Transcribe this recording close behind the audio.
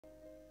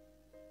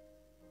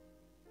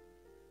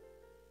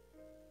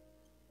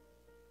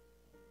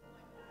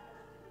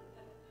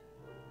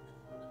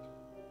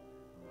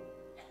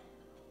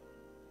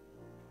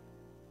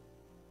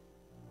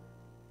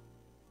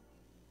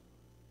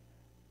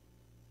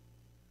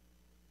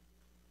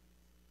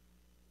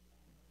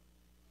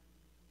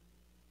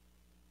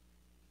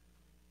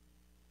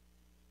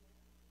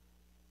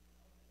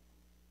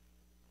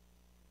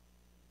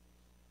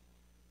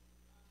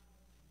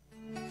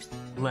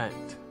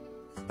Lent,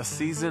 a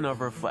season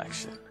of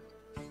reflection,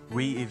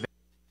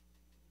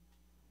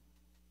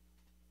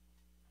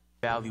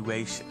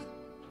 re-evaluation,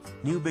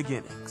 new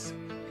beginnings.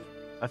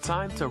 A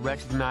time to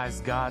recognize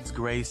God's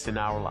grace in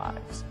our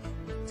lives,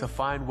 to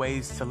find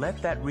ways to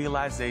let that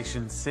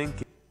realization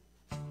sink in.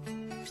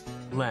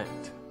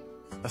 Lent,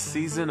 a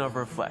season of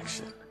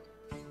reflection,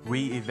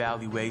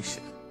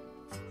 re-evaluation,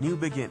 new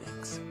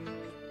beginnings.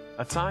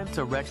 A time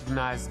to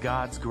recognize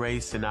God's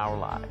grace in our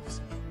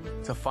lives,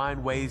 to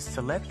find ways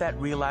to let that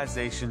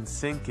realization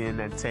sink in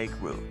and take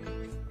root,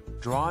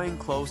 drawing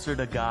closer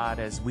to God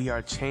as we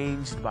are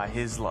changed by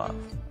His love.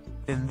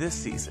 In this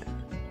season,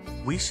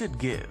 we should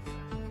give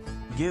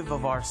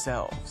of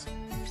ourselves,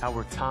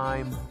 our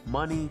time,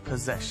 money,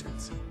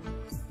 possessions.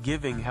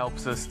 Giving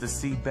helps us to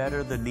see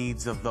better the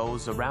needs of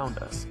those around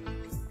us.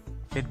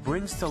 It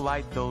brings to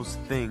light those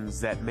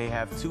things that may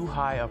have too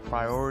high a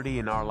priority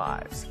in our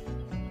lives.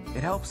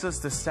 It helps us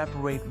to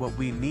separate what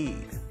we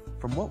need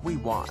from what we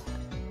want,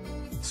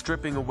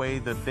 stripping away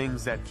the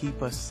things that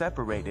keep us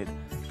separated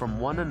from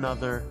one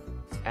another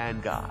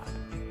and God.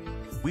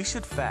 We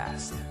should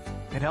fast.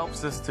 It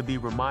helps us to be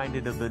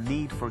reminded of the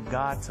need for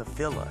God to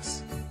fill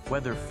us,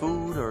 whether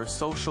food or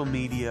social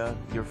media,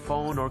 your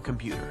phone or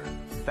computer.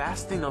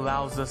 Fasting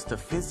allows us to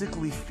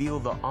physically feel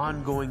the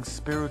ongoing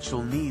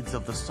spiritual needs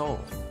of the soul.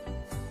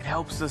 It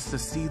helps us to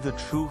see the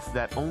truth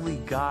that only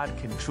God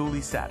can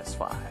truly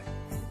satisfy.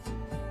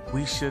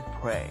 We should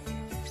pray.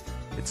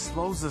 It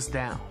slows us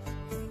down,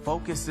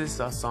 focuses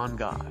us on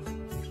God.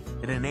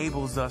 It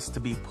enables us to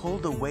be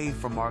pulled away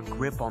from our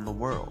grip on the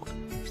world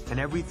and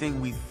everything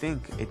we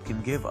think it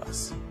can give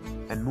us,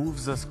 and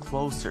moves us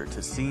closer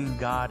to seeing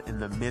God in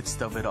the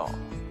midst of it all.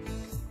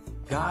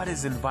 God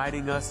is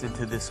inviting us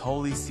into this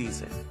holy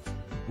season,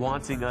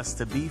 wanting us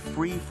to be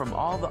free from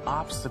all the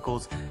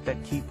obstacles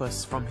that keep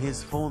us from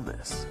His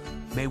fullness.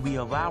 May we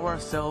allow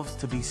ourselves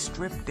to be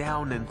stripped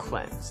down and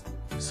cleansed,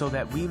 so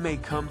that we may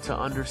come to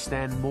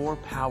understand more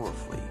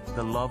powerfully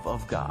the love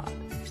of God,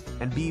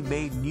 and be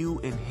made new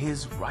in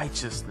His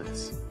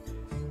righteousness,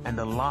 and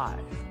alive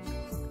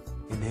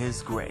in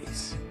His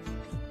grace.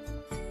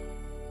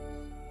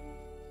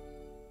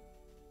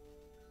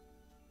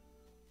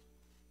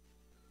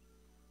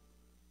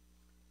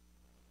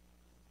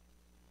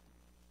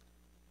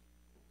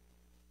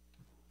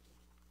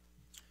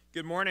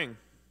 Good morning.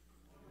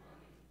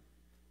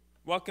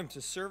 Welcome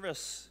to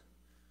service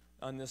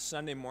on this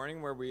Sunday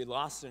morning where we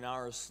lost an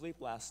hour of sleep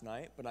last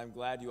night, but I'm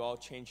glad you all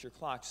changed your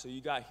clocks so you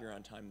got here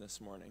on time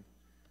this morning.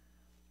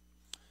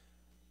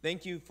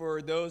 Thank you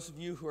for those of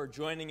you who are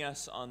joining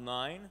us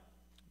online,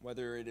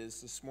 whether it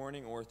is this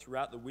morning or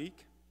throughout the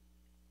week.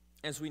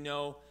 As we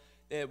know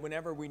that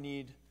whenever we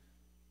need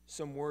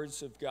some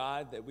words of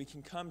God, that we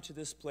can come to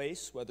this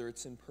place, whether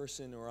it's in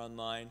person or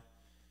online,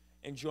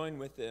 and join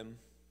with them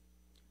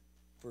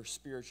for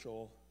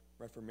spiritual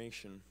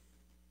reformation.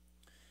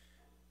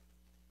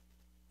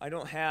 I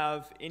don't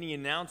have any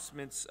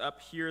announcements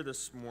up here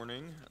this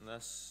morning,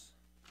 unless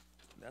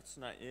that's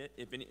not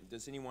it.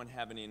 Does anyone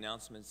have any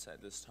announcements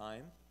at this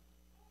time?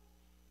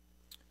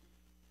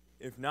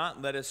 If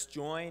not, let us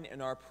join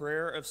in our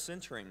prayer of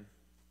centering.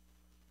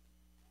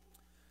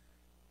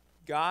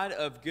 God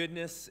of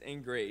goodness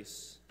and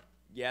grace,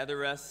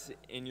 gather us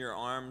in your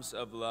arms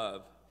of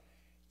love.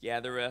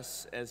 Gather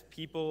us as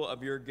people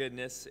of your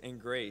goodness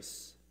and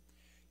grace.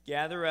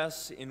 Gather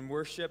us in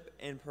worship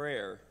and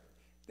prayer,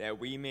 that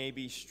we may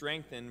be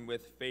strengthened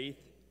with faith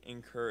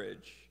and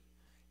courage.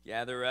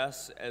 Gather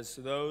us as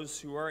those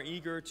who are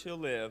eager to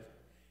live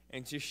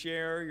and to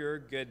share your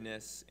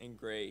goodness and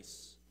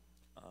grace.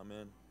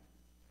 Amen.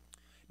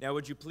 Now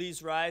would you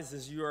please rise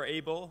as you are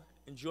able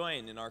and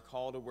join in our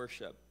call to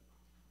worship.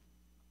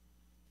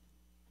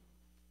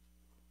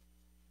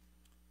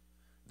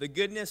 The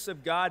goodness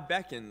of God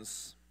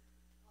beckons.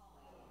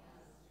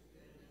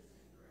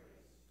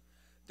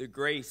 The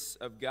grace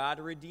of God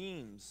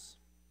redeems.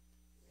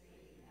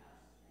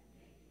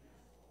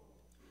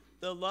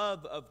 The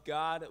love of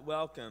God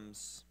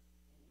welcomes.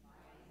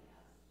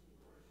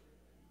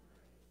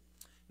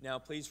 Now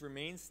please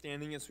remain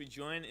standing as we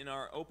join in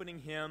our opening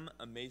hymn,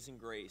 Amazing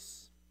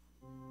Grace.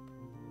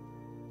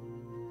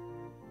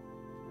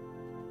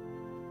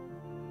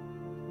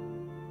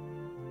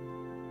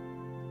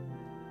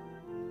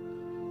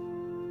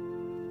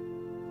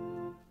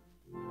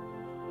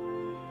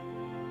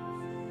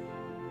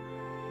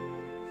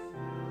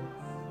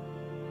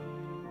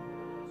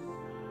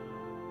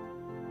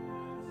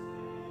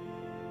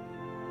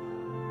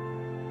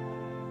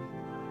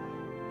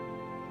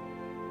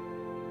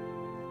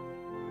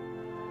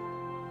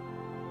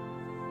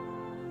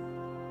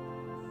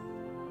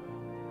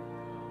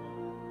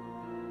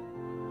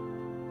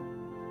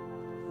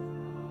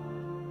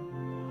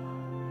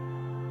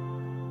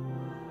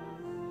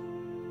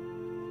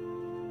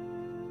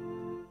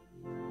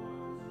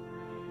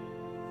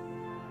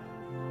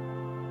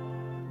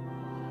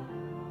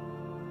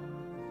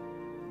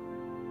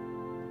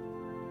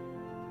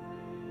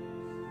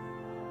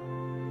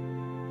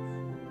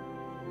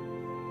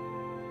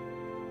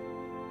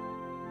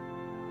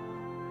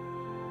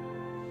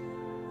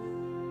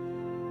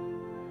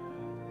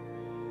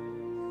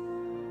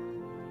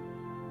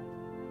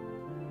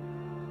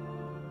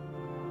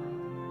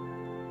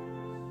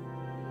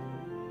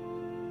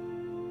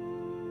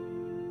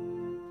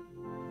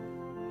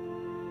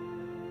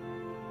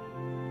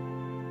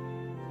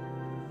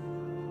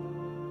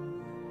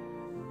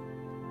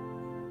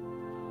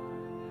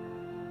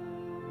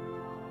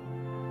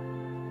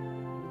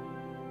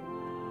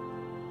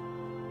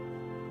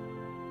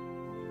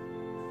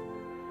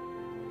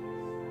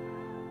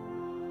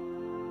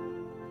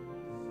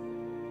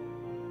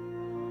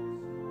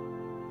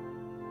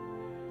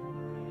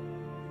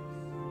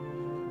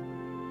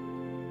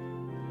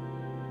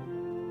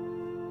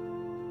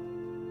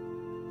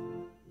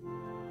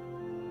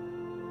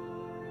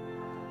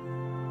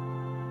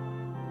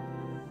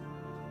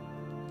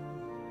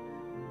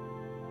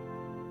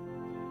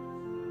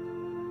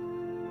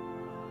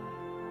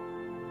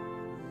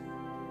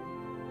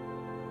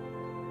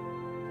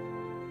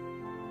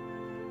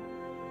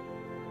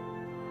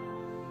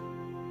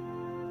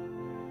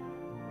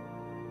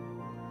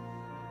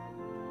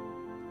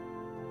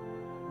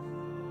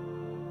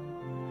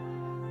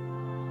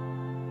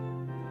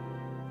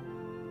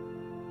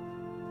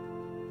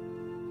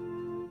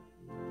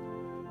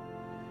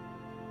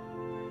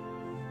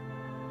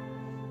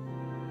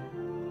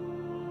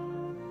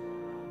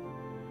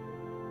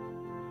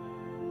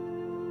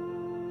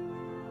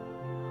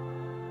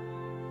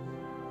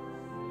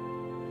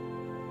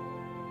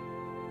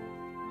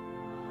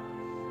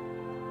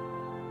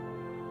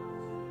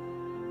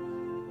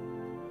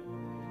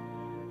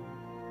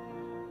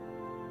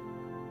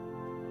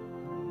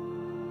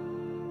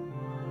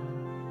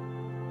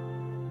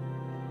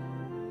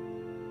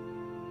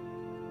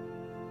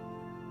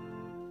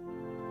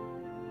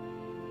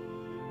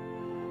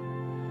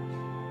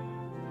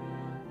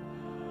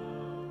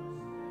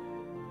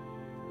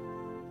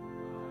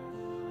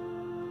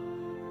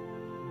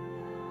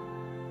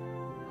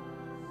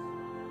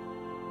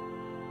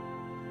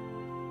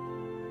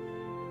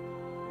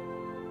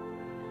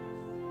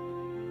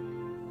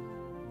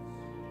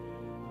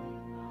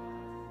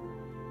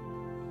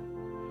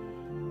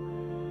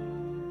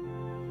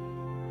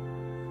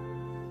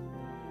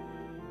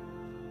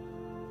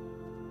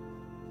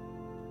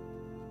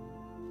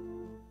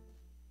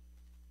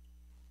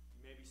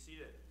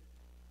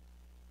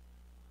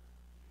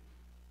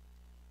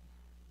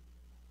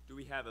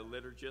 we have a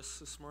liturgist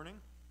this morning?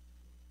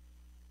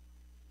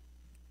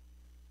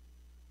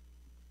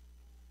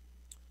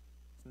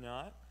 If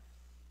not,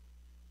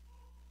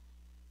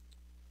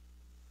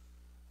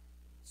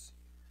 let's see.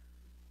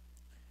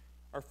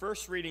 Our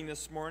first reading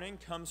this morning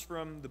comes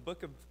from the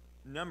book of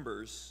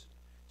Numbers,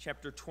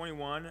 chapter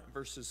 21,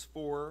 verses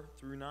 4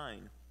 through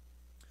 9.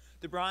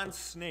 The bronze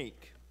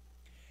snake.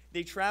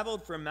 They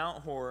traveled from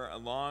Mount Hor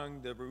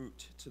along the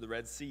route to the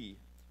Red Sea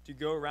to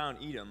go around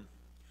Edom.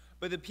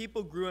 But the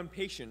people grew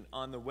impatient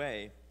on the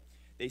way.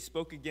 They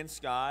spoke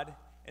against God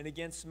and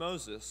against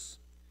Moses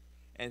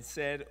and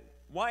said,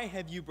 "Why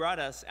have you brought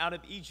us out of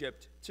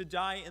Egypt to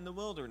die in the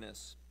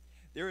wilderness?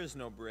 There is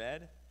no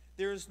bread,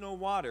 there is no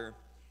water,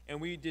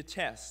 and we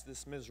detest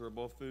this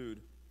miserable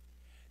food."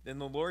 Then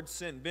the Lord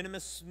sent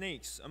venomous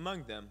snakes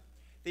among them.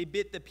 They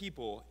bit the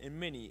people, and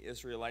many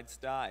Israelites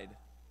died.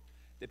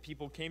 The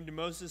people came to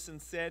Moses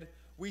and said,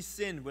 "We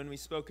sinned when we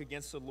spoke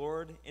against the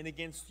Lord and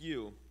against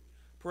you.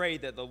 Pray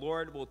that the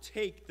Lord will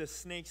take the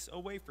snakes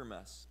away from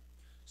us."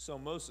 So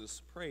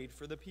Moses prayed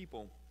for the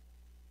people.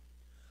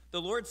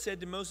 The Lord said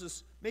to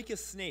Moses, "Make a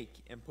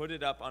snake and put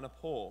it up on a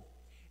pole.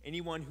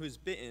 Anyone who is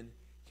bitten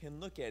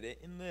can look at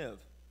it and live."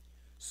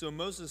 So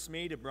Moses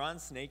made a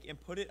bronze snake and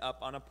put it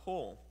up on a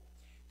pole.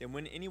 Then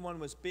when anyone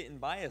was bitten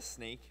by a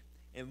snake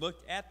and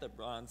looked at the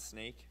bronze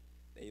snake,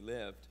 they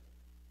lived.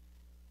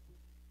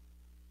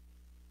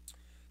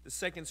 The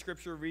second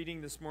scripture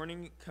reading this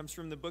morning comes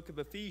from the book of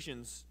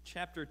Ephesians,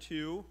 chapter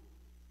 2,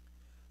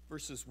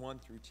 verses 1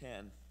 through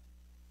 10.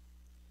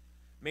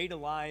 Made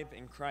alive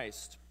in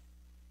Christ.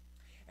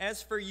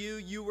 As for you,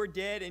 you were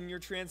dead in your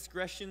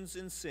transgressions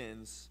and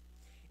sins,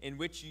 in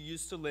which you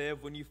used to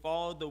live when you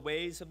followed the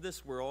ways of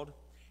this world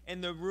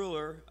and the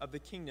ruler of the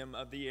kingdom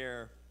of the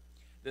air,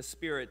 the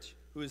Spirit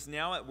who is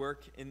now at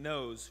work in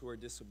those who are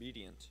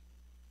disobedient.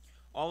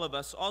 All of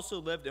us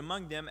also lived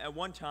among them at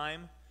one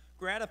time,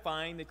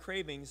 gratifying the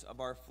cravings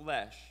of our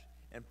flesh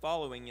and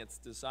following its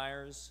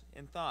desires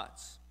and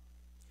thoughts.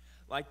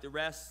 Like the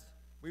rest,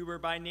 we were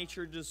by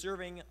nature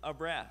deserving of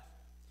wrath,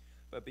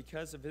 but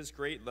because of his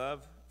great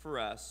love for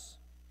us,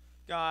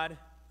 God,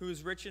 who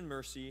is rich in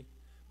mercy,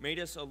 made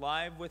us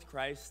alive with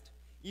Christ,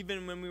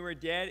 even when we were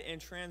dead in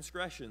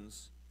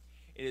transgressions.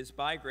 It is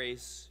by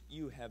grace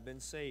you have been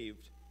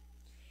saved.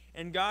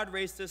 And God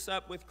raised us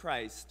up with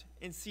Christ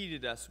and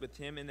seated us with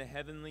him in the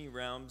heavenly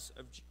realms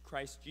of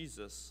Christ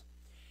Jesus,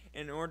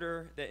 in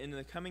order that in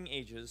the coming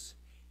ages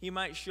he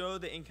might show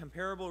the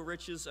incomparable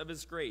riches of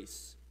his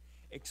grace,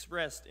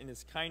 expressed in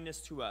his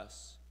kindness to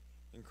us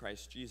in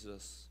Christ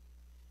Jesus.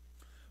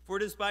 For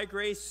it is by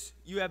grace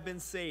you have been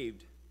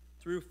saved,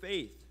 through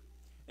faith,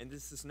 and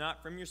this is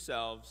not from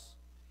yourselves,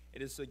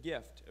 it is a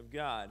gift of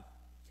God,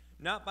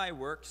 not by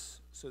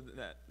works, so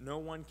that no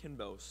one can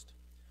boast.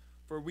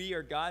 For we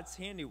are God's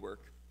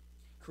handiwork,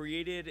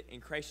 created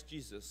in Christ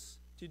Jesus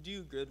to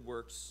do good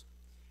works,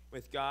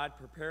 with God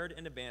prepared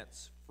in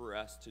advance for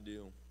us to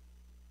do.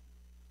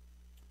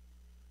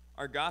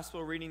 Our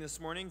gospel reading this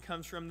morning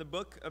comes from the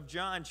book of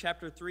John,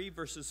 chapter 3,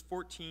 verses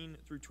 14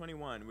 through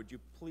 21. Would you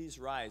please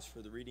rise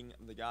for the reading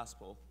of the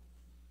gospel?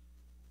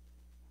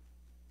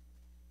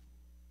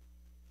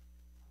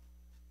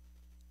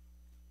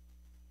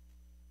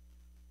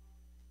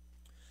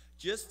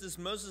 Just as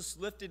Moses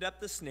lifted up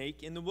the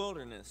snake in the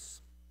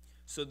wilderness,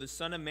 so the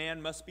Son of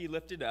Man must be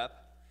lifted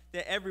up,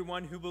 that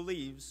everyone who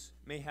believes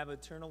may have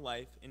eternal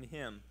life in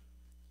him.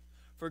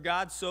 For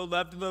God so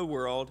loved the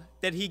world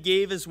that he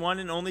gave his one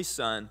and only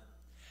Son,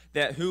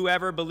 that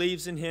whoever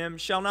believes in him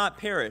shall not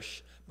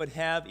perish, but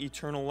have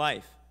eternal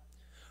life.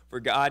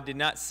 For God did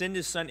not send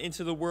his Son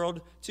into the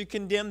world to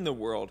condemn the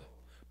world,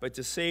 but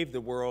to save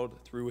the world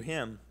through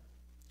him.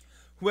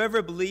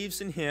 Whoever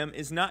believes in him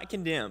is not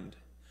condemned,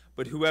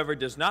 but whoever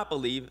does not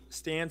believe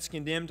stands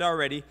condemned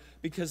already,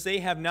 because they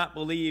have not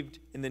believed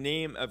in the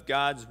name of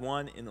God's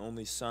one and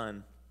only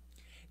Son.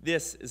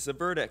 This is the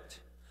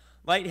verdict.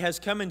 Light has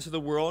come into the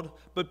world,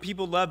 but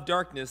people love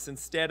darkness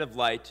instead of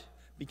light,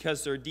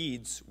 because their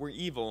deeds were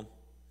evil.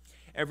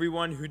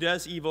 Everyone who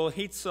does evil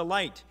hates the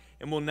light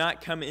and will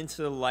not come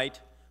into the light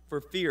for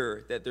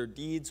fear that their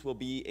deeds will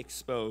be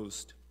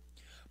exposed.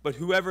 But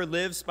whoever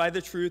lives by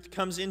the truth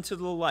comes into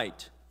the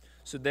light,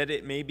 so that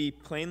it may be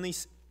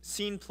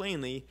seen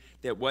plainly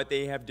that what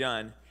they have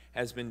done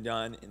has been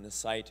done in the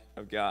sight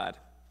of God.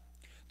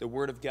 The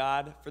word of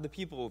God for the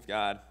people of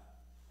God.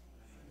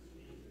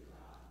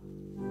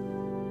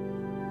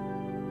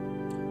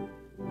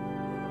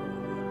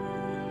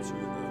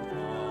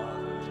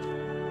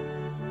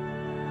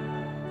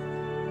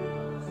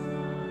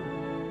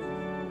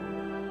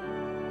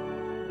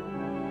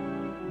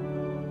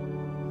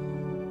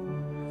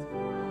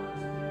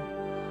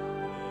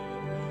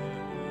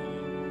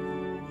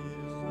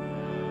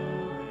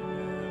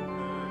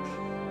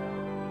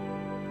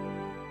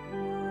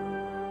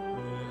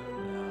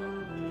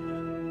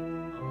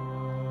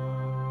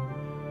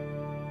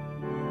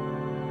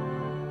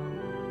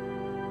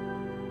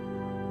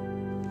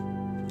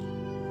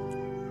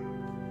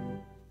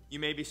 You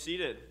may be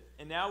seated.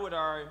 And now would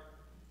our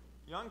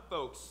young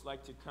folks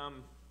like to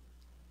come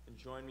and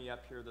join me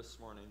up here this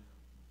morning.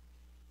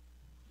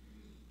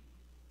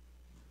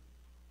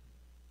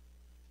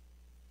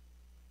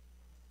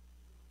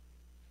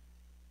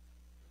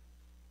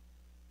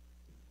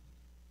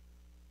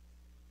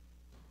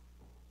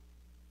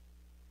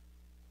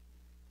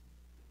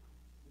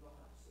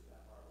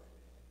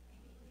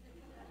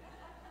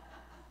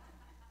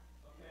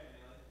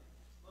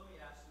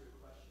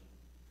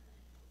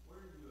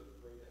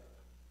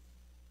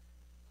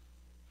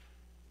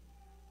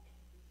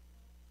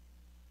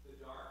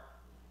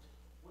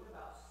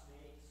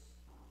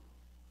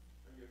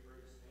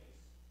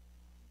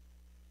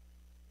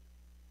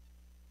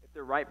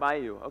 They're right by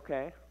you.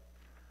 Okay.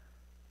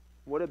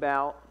 What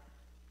about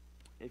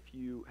have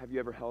you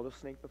ever held a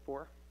snake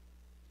before?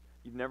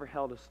 You've never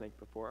held a snake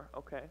before.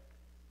 Okay.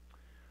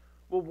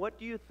 Well, what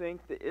do you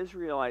think the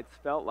Israelites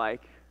felt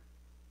like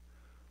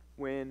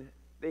when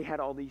they had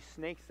all these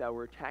snakes that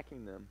were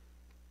attacking them?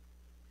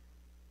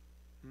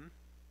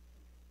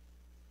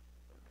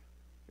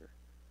 Here.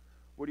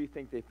 What do you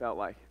think they felt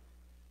like?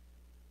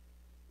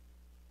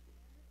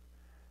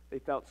 They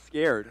felt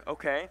scared.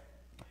 Okay.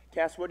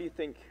 Cass, what do you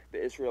think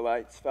the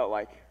Israelites felt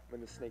like when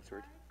the snakes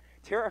were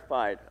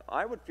terrified?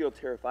 I would feel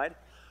terrified.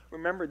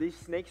 Remember, these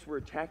snakes were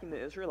attacking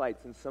the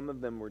Israelites, and some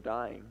of them were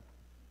dying.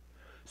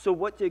 So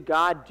what did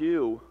God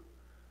do?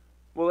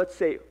 Well, let's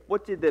say,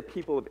 what did the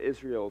people of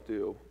Israel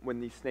do when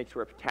these snakes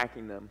were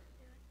attacking them?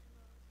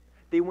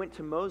 They went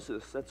to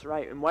Moses. That's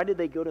right. And why did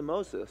they go to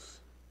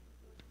Moses?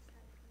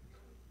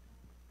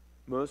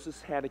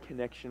 Moses had a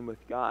connection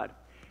with God.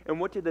 And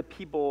what did the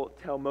people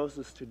tell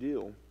Moses to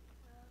do?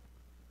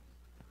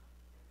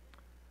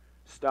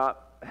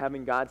 Stop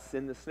having God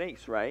send the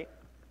snakes, right?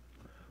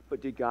 But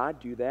did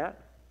God do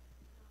that?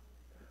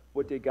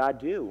 What did God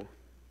do?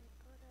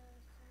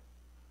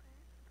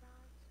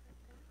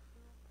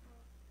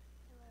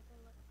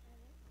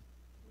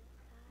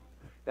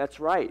 That's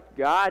right.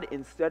 God,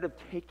 instead of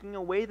taking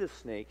away the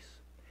snakes,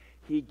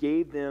 He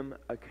gave them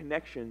a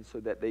connection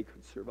so that they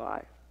could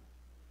survive.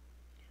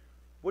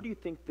 What do you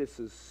think this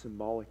is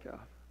symbolic of?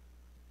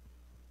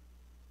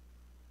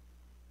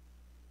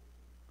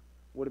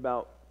 What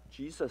about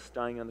Jesus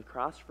dying on the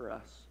cross for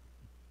us?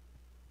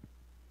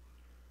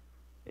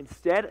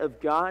 Instead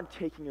of God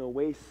taking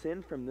away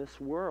sin from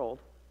this world,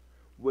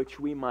 which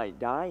we might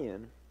die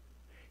in,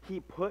 He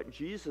put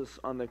Jesus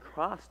on the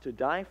cross to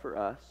die for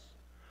us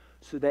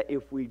so that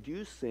if we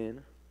do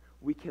sin,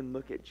 we can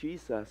look at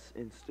Jesus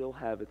and still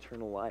have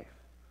eternal life.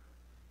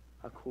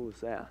 How cool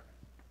is that?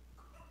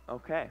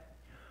 Okay.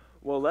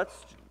 Well,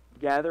 let's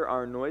gather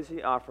our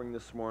noisy offering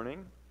this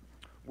morning.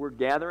 We're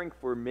gathering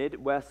for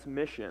Midwest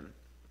Mission.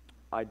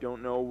 I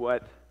don't know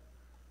what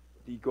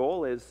the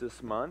goal is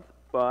this month,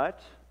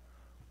 but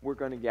we're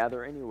going to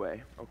gather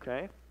anyway,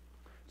 okay?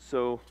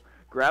 So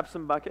grab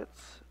some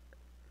buckets.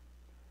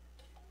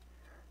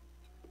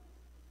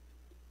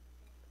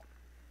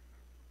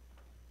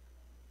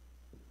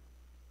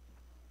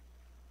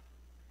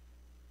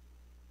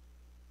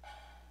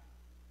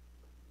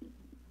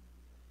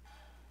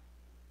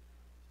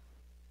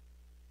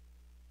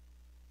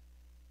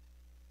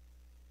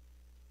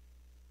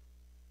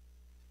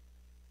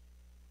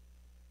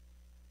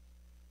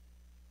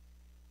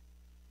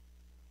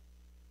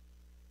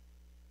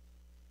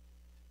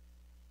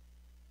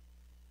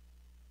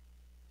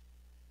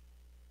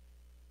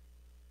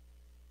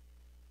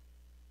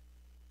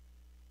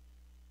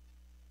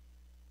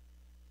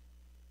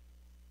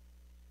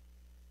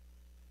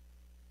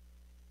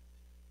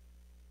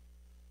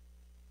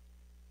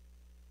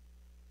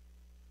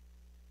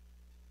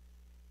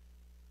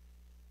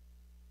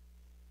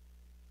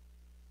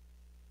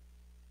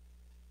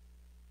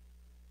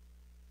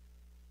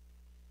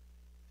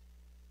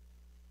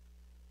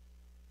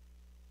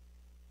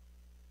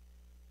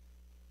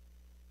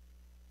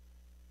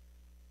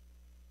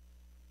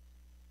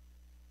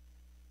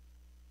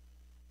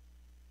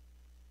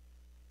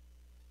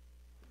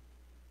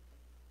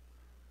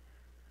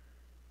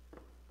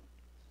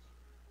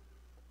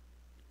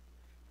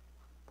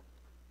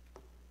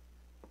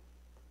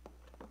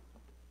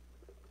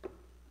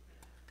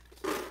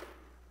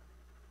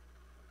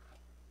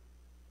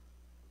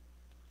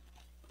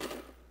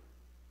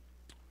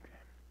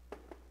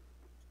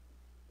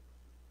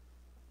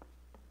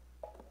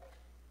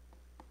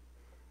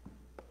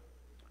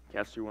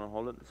 Cass, do you want to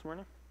hold it this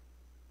morning?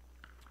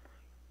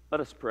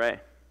 Let us pray.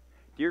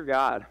 Dear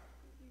God,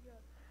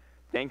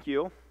 thank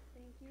you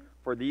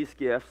for these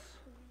gifts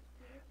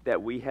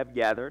that we have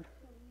gathered,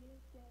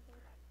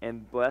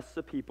 and bless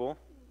the people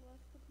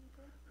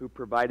who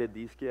provided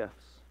these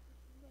gifts.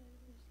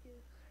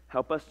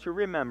 Help us to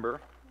remember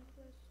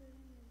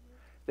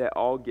that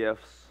all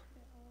gifts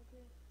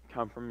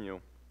come from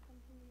you.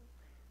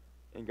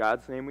 In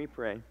God's name we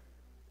pray.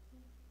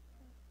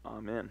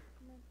 Amen.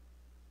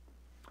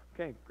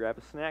 Okay, grab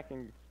a snack,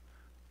 and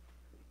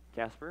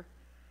Casper,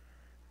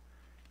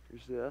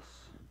 here's this.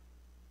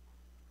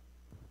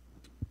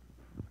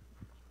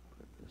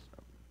 Put this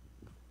up.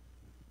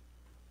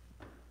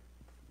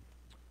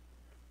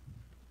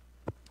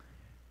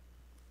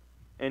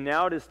 And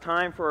now it is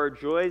time for our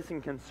joys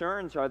and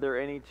concerns. Are there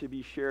any to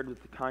be shared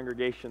with the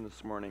congregation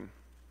this morning?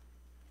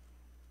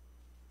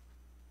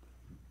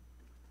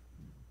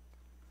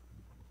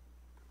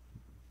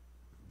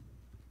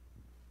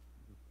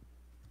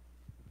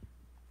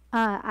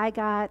 I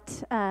got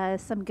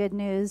some good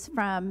news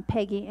from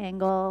Peggy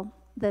Engel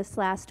this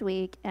last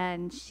week,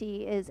 and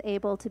she is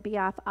able to be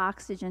off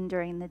oxygen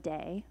during the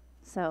day.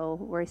 So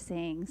we're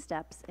seeing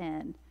steps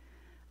in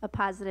a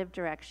positive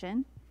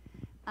direction.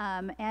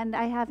 And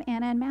I have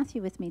Anna and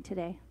Matthew with me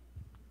today.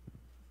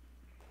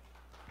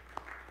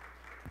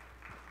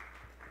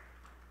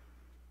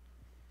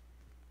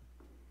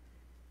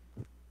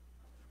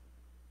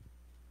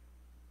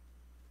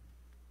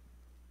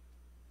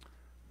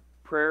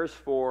 Prayers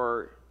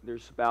for,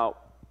 there's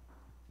about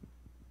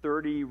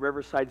 30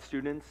 Riverside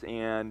students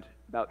and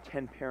about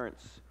 10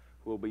 parents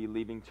who will be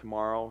leaving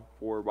tomorrow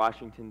for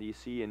Washington,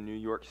 D.C. and New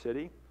York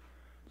City.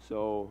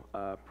 So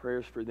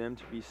prayers for them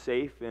to be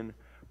safe and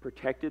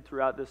protected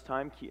throughout this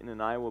time. Keaton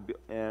and I will be,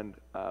 and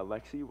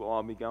Lexi will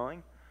all be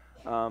going.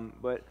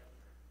 But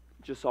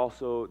just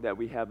also that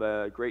we have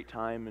a great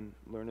time and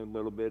learn a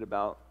little bit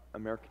about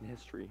American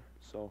history.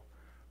 So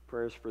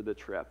prayers for the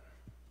trip.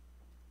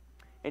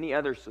 Any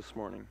others this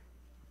morning?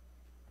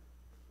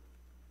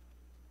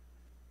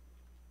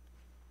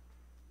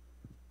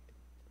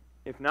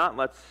 If not,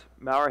 let's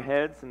bow our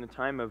heads in a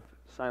time of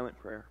silent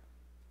prayer.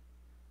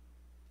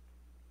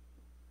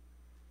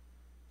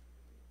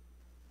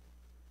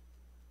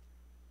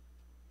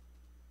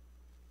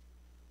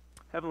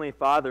 Heavenly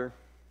Father,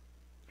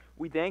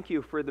 we thank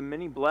you for the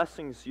many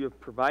blessings you have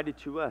provided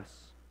to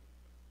us,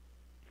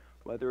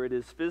 whether it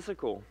is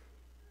physical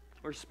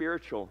or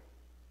spiritual,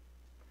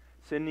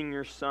 sending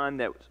your Son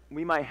that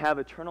we might have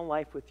eternal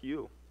life with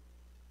you.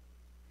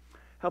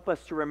 Help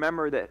us to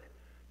remember that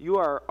you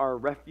are our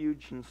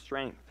refuge and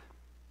strength,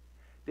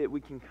 that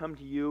we can come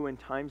to you in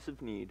times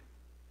of need,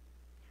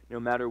 no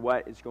matter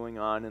what is going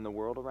on in the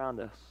world around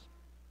us.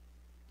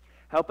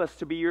 Help us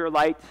to be your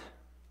light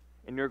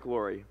and your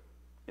glory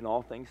in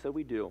all things that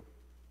we do,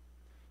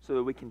 so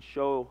that we can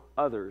show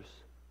others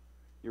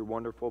your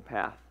wonderful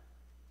path.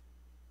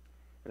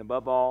 And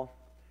above all,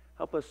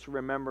 help us to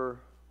remember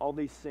all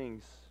these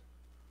things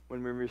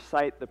when we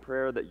recite the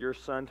prayer that your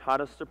Son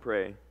taught us to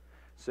pray,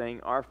 saying,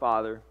 Our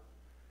Father,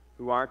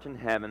 who art in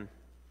heaven,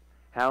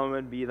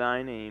 hallowed be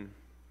thy name.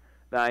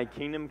 Thy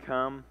kingdom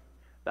come,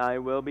 thy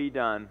will be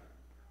done,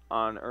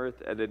 on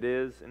earth as it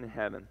is in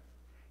heaven.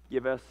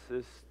 Give us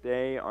this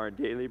day our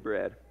daily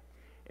bread,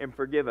 and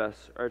forgive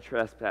us our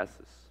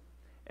trespasses,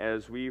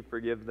 as we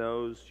forgive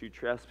those who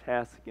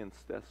trespass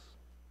against us.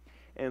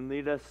 And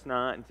lead us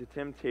not into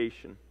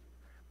temptation,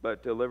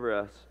 but deliver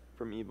us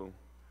from evil.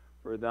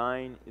 For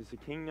thine is the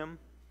kingdom,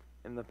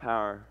 and the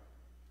power,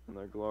 and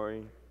the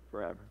glory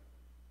forever.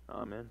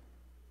 Amen.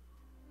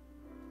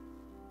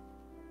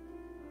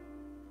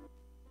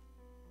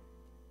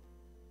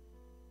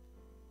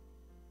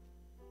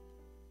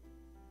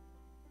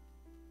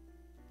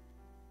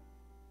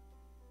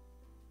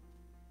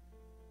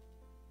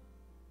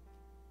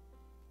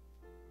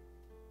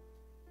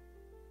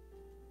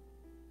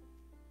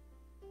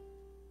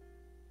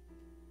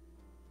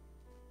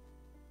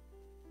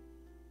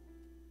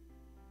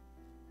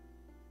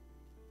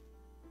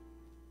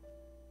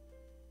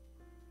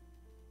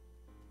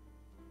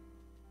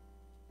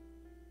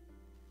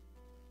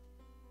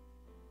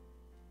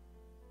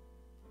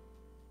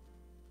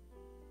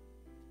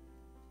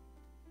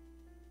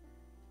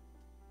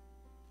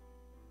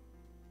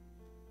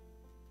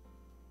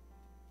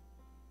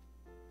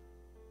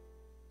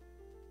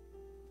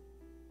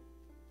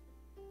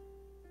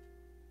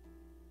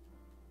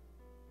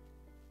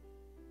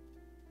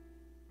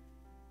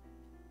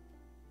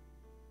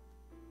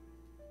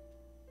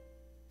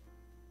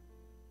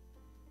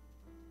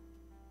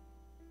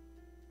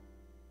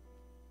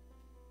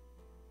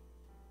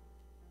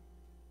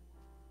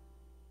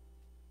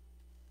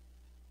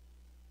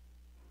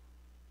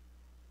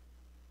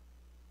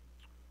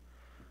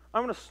 I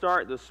want to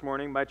start this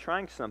morning by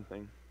trying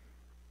something.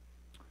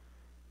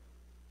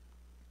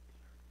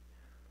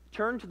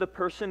 Turn to the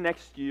person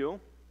next to you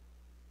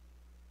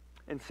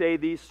and say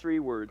these 3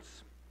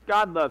 words.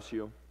 God loves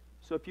you.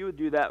 So if you would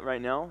do that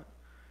right now,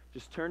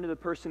 just turn to the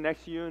person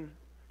next to you and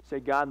say,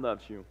 God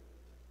loves you.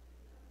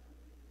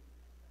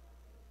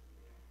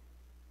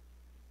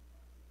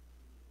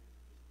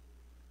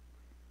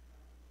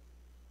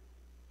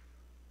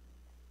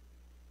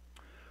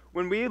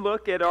 When we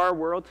look at our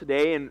world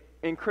today and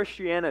in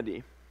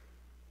Christianity,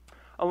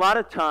 a lot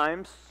of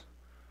times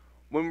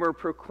when we're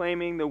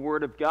proclaiming the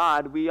Word of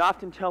God, we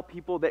often tell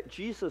people that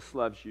Jesus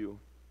loves you.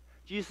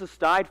 Jesus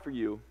died for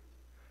you.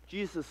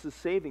 Jesus is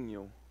saving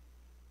you.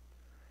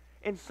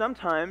 And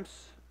sometimes,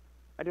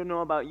 I don't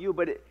know about you,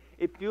 but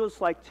it feels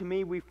like to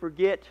me we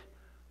forget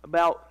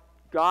about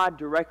God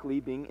directly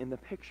being in the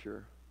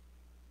picture.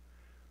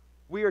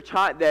 We are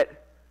taught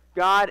that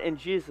God and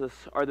Jesus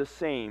are the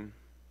same.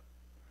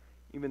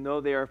 Even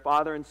though they are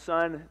Father and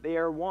Son, they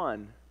are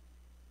one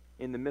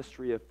in the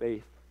mystery of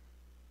faith.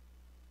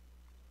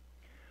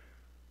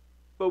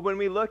 But when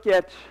we look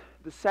at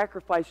the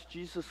sacrifice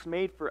Jesus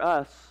made for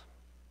us,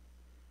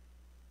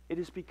 it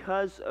is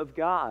because of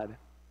God.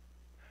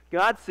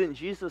 God sent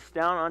Jesus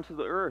down onto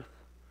the earth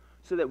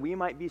so that we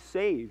might be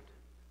saved.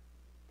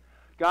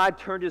 God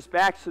turned his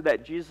back so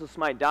that Jesus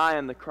might die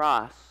on the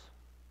cross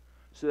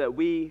so that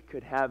we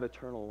could have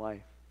eternal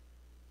life.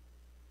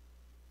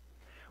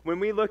 When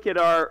we look at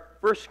our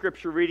first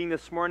scripture reading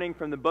this morning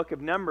from the book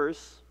of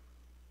Numbers,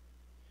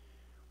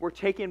 we're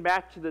taken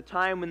back to the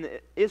time when the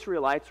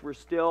Israelites were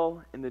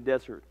still in the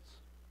deserts,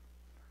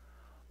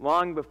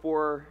 long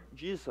before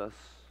Jesus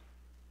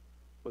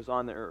was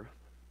on the earth.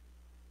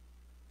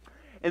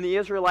 And the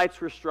Israelites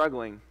were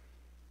struggling.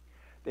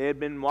 They had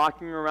been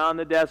walking around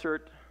the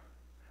desert.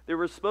 They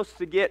were supposed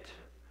to get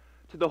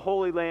to the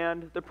Holy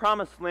Land, the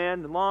Promised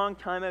Land, a long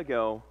time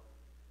ago.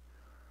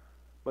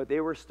 But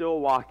they were still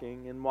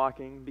walking and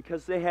walking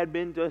because they had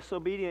been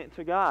disobedient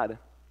to God.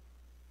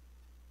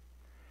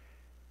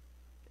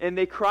 And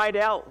they cried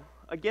out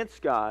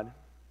against God.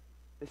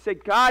 They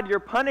said, God, you're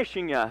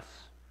punishing us.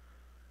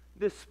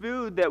 This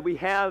food that we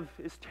have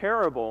is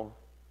terrible.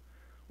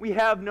 We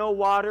have no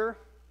water.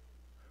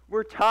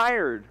 We're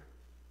tired.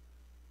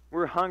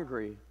 We're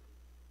hungry.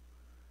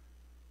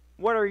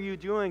 What are you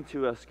doing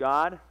to us,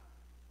 God?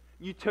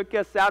 You took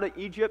us out of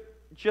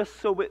Egypt just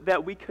so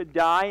that we could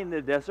die in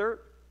the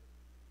desert?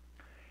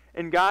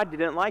 And God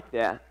didn't like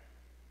that.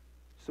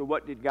 So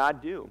what did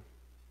God do?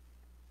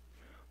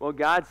 Well,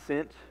 God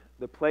sent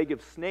the plague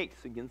of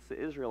snakes against the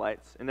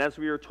Israelites. And as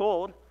we are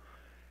told,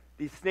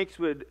 these snakes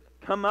would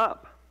come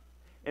up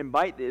and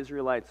bite the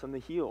Israelites on the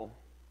heel.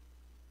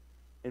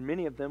 And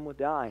many of them would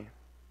die.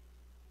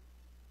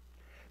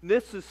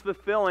 This is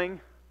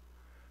fulfilling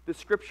the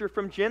scripture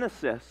from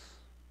Genesis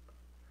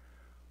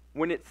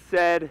when it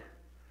said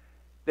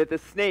that the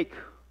snake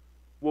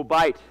will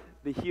bite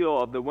the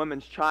heel of the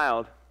woman's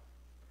child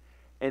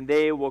and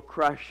they will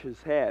crush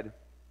his head.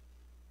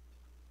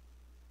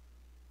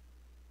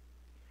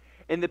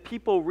 And the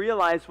people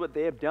realize what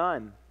they have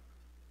done.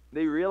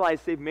 They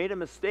realize they've made a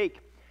mistake.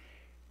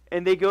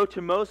 And they go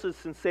to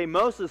Moses and say,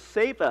 Moses,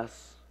 save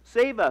us.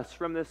 Save us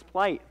from this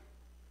plight.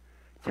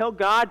 Tell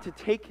God to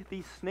take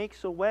these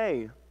snakes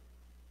away.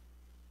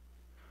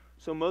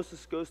 So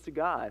Moses goes to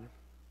God.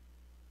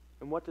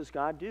 And what does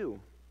God do?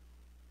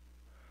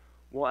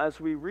 Well, as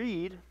we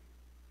read,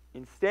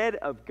 instead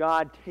of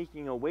God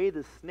taking away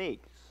the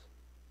snakes,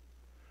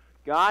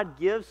 God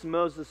gives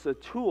Moses a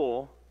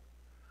tool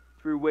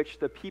through which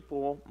the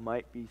people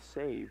might be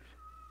saved.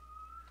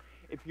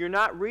 If you're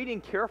not reading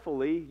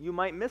carefully, you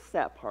might miss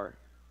that part.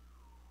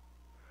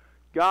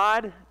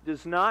 God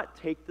does not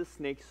take the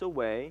snakes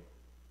away.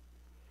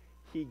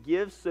 He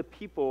gives the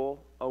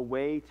people a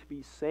way to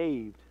be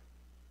saved.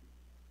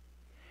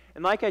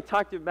 And like I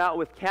talked about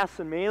with Cass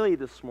and Maylee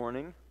this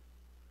morning,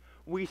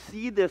 we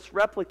see this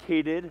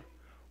replicated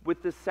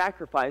with the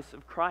sacrifice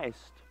of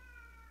Christ.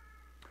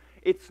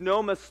 It's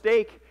no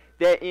mistake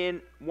that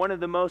in one of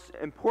the most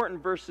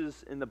important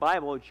verses in the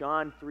Bible,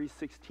 John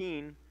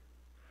 3:16,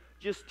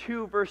 just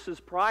 2 verses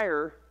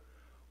prior,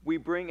 we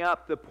bring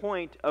up the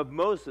point of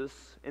Moses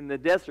in the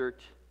desert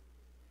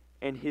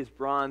and his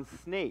bronze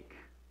snake.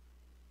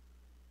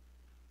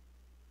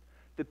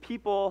 The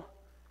people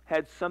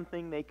had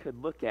something they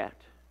could look at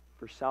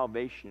for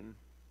salvation,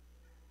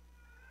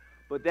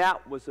 but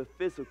that was a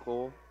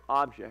physical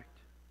object.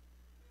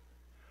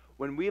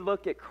 When we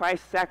look at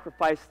Christ's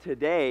sacrifice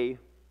today,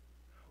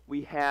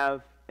 we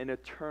have an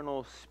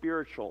eternal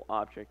spiritual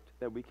object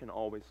that we can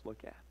always look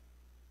at.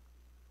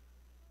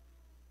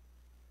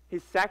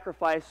 His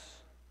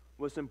sacrifice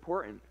was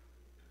important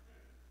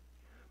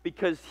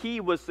because he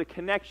was the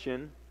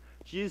connection,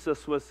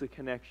 Jesus was the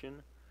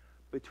connection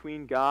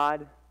between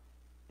God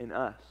and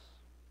us.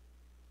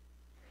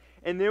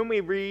 And then we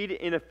read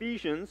in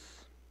Ephesians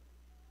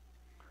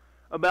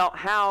about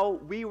how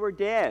we were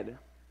dead,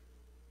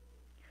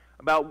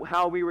 about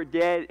how we were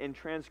dead in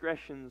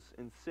transgressions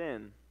and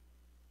sin,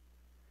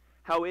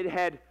 how it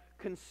had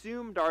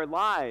consumed our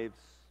lives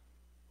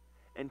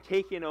and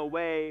taken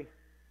away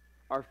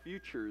our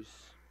futures.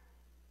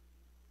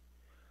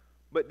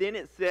 But then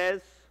it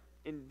says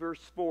in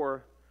verse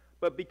 4,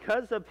 but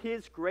because of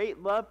his great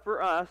love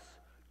for us,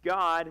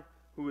 God,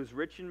 who is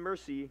rich in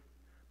mercy,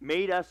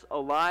 made us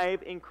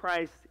alive in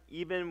Christ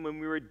even when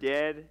we were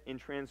dead in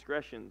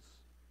transgressions.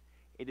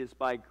 It is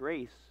by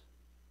grace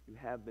you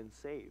have been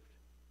saved.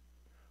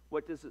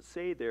 What does it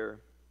say there?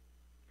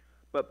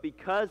 But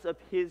because of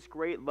his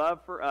great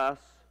love for us,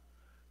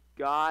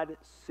 God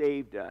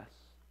saved us.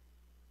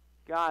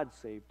 God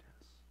saved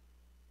us.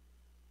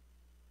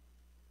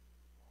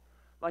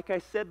 Like I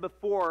said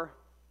before,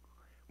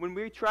 when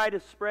we try to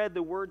spread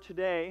the word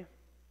today,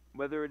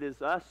 whether it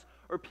is us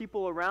or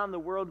people around the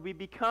world, we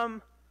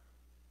become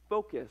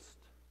focused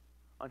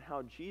on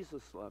how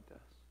Jesus loved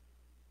us.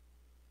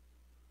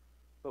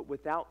 But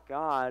without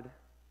God,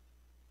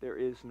 there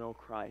is no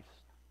Christ.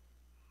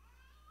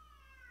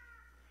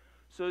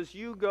 So as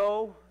you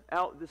go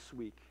out this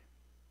week,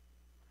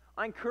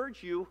 I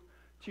encourage you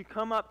to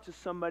come up to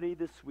somebody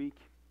this week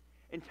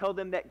and tell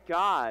them that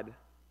God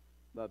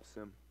loves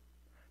them,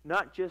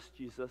 Not just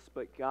Jesus,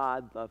 but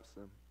God loves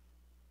them.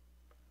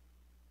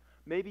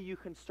 Maybe you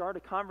can start a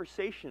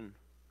conversation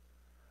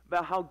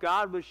about how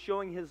God was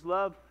showing his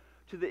love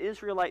to the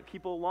Israelite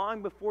people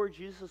long before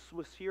Jesus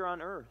was here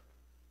on earth.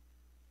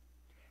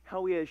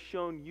 How he has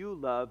shown you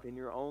love in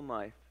your own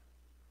life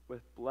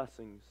with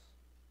blessings.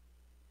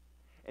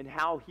 And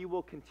how he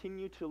will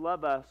continue to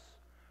love us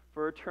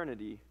for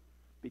eternity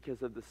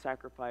because of the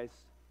sacrifice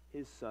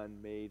his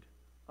Son made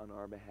on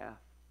our behalf.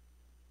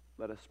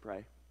 Let us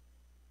pray.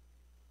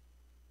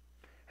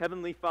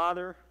 Heavenly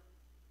Father,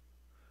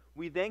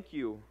 we thank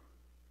you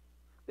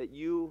that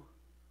you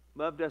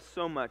loved us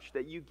so much,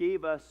 that you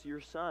gave us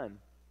your Son,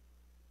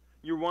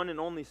 your one and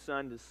only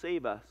Son, to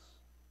save us.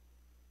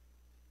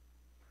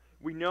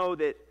 We know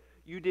that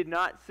you did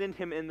not send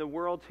him in the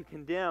world to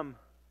condemn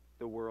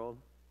the world,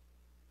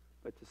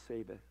 but to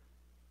save it.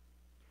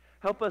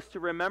 Help us to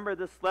remember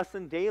this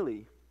lesson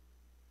daily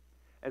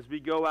as we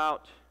go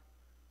out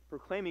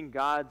proclaiming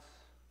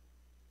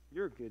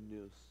your good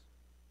news,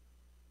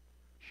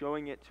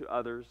 showing it to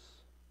others,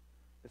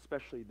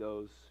 especially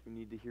those who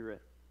need to hear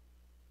it.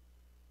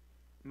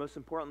 Most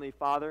importantly,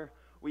 Father,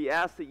 we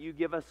ask that you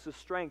give us the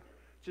strength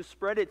to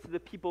spread it to the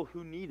people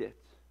who need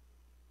it,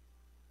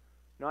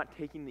 not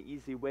taking the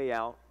easy way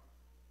out,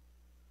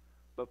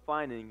 but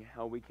finding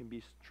how we can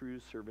be true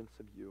servants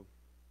of you.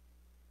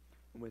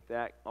 And with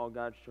that, all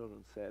God's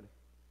children said,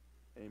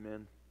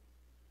 amen.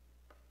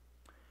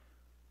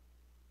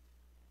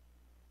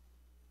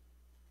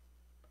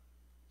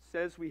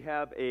 Says we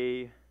have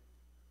a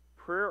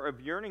prayer of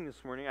yearning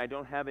this morning. I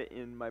don't have it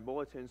in my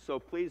bulletin, so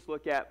please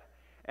look at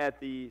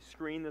the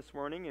screen this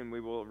morning and we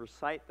will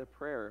recite the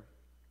prayer.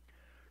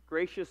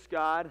 Gracious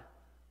God,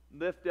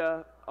 lift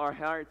up our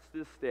hearts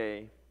this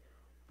day,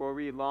 for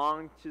we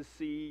long to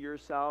see your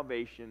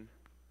salvation.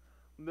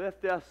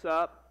 Lift us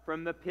up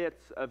from the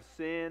pits of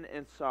sin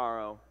and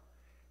sorrow,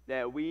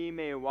 that we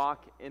may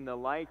walk in the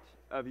light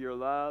of your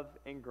love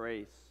and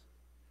grace.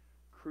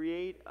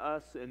 Create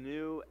us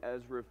anew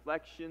as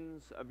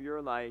reflections of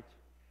your light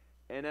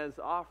and as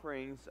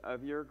offerings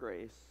of your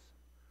grace,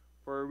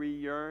 for we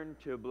yearn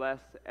to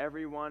bless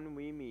everyone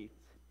we meet,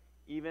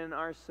 even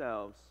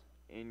ourselves,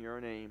 in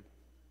your name.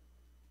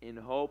 In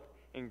hope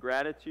and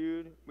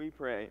gratitude we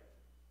pray.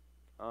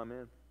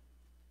 Amen.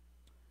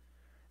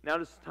 Now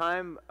it is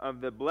time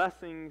of the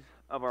blessings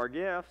of our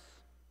gifts.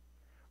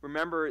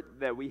 Remember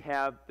that we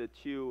have the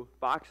two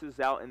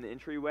boxes out in the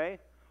entryway,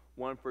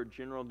 one for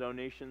general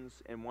donations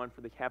and one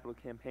for the capital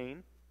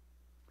campaign.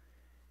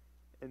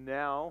 And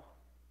now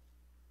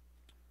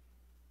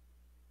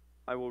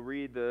I will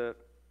read the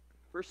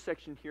first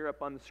section here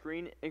up on the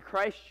screen. In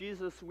Christ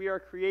Jesus, we are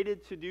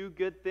created to do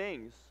good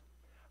things.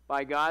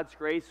 By God's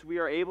grace, we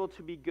are able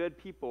to be good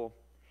people.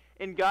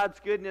 In God's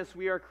goodness,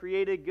 we are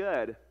created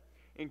good.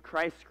 In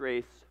Christ's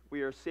grace,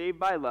 we are saved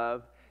by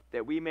love,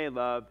 that we may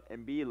love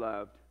and be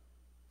loved.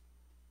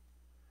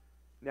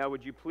 Now,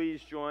 would you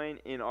please join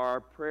in our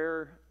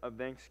prayer of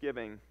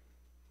thanksgiving?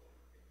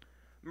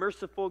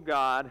 Merciful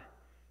God,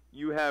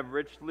 you have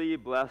richly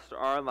blessed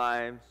our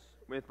lives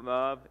with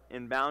love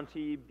and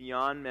bounty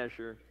beyond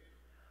measure.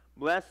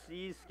 Bless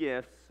these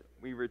gifts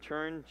we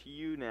return to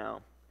you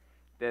now,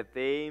 that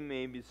they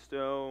may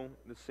bestow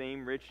the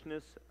same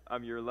richness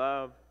of your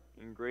love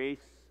and grace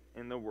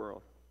in the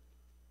world.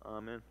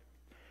 Amen.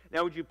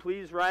 Now would you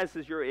please rise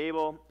as you're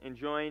able and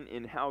join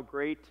in How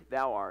Great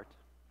Thou Art.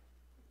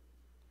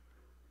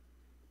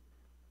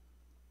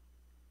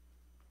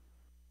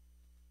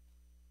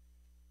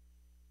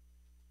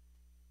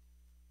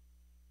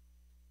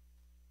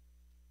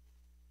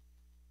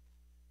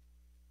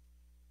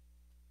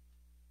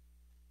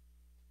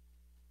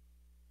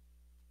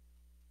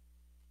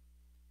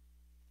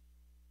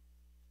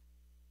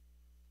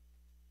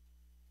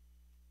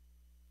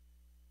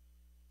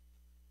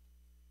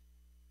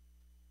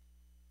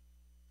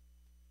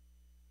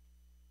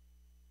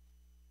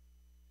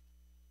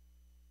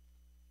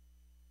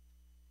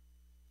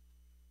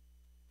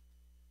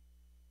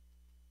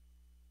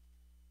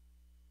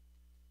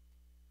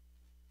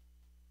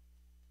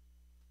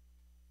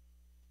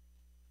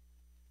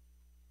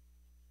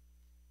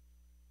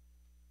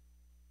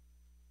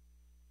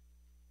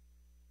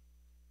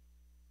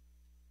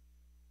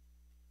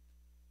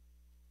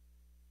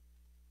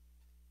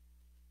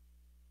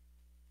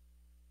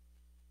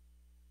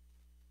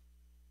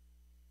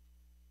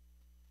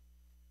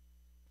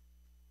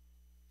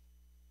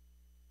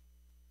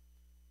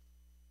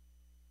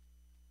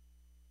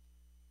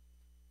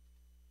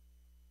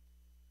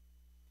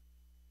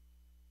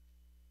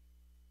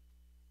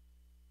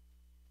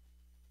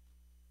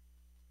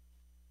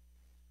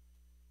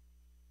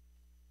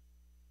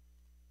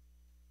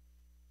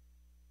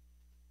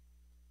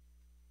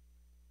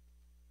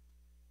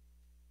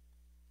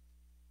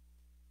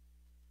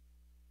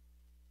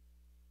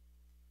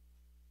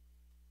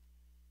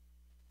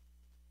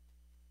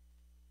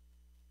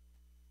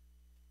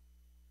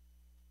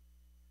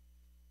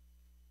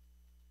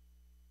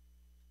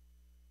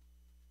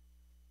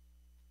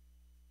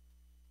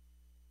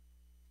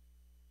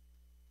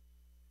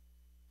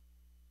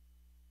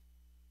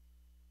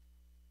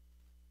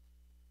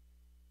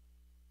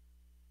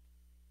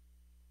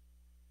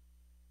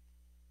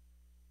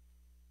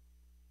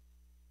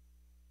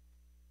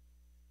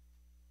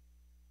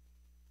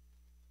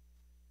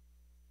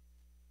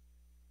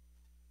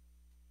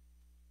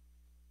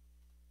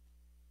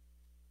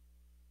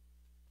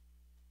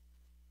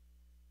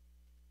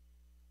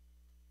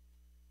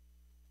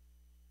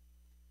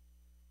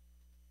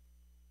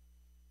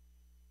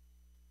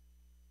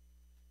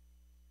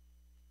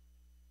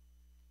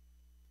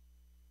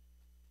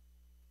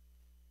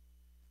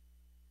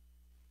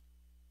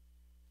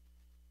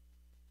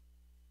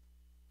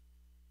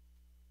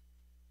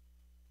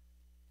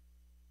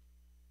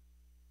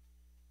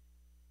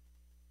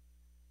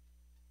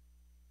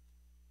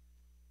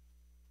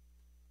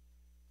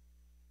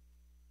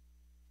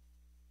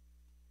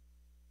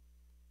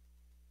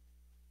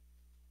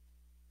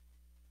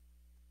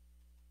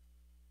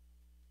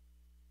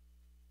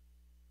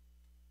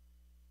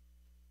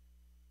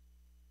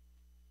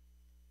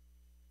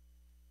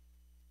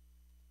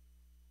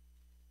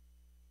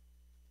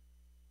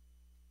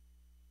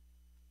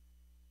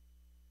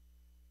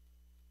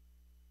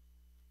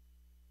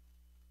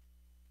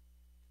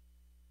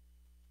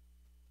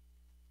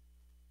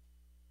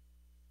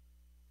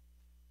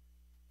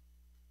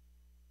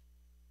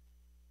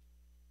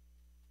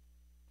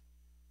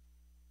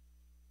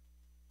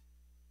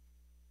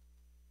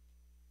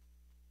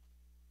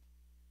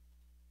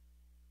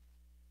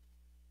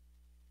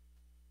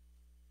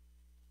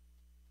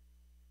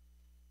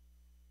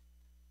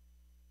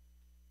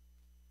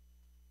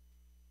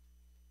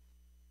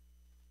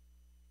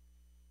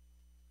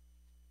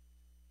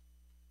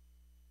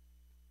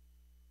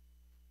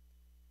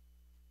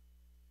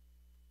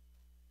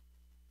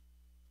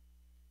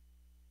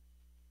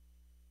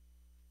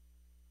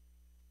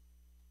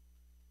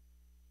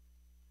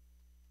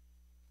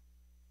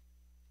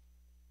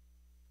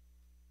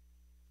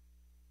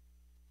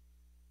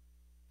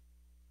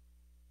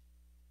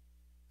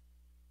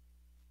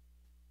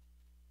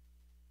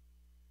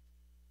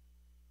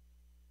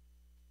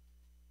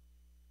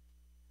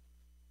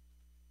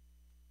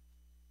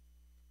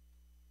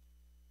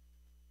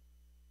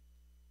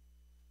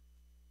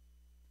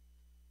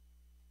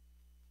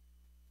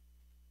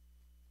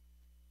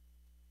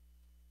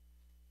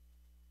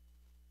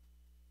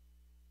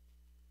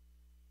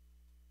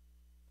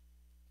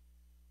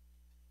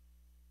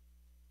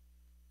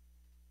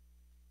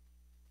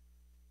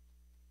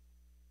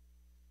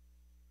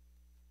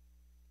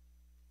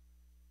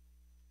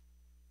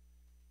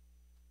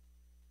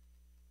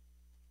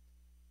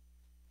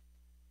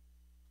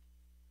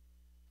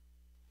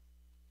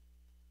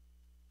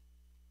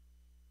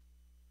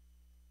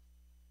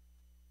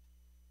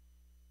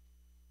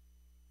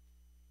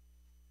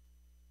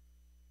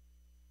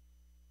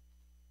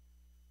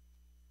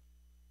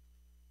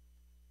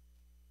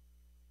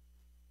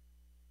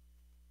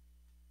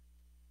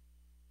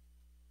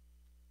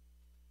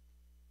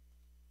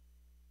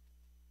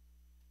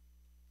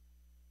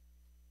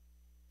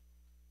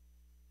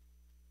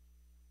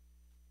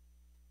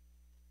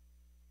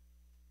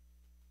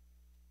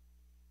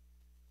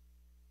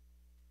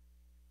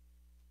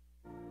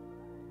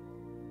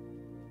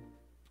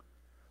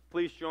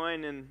 Please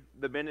join in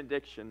the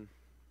benediction.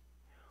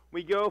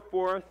 We go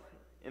forth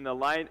in the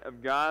light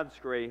of God's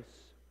grace.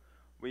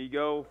 We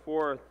go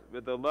forth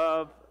with the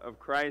love of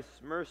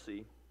Christ's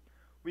mercy.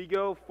 We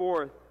go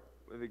forth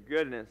with the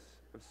goodness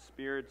of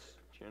Spirit's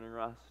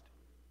generosity.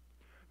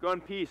 Go in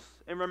peace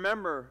and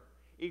remember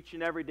each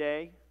and every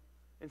day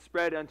and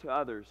spread unto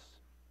others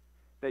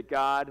that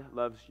God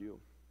loves you.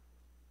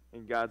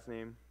 In God's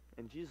name,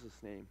 in Jesus'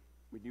 name,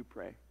 we do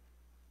pray.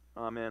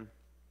 Amen.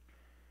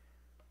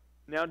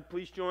 Now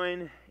please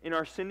join in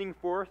our sending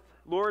forth.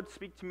 Lord,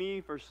 speak to me,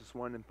 verses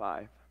 1 and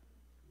 5.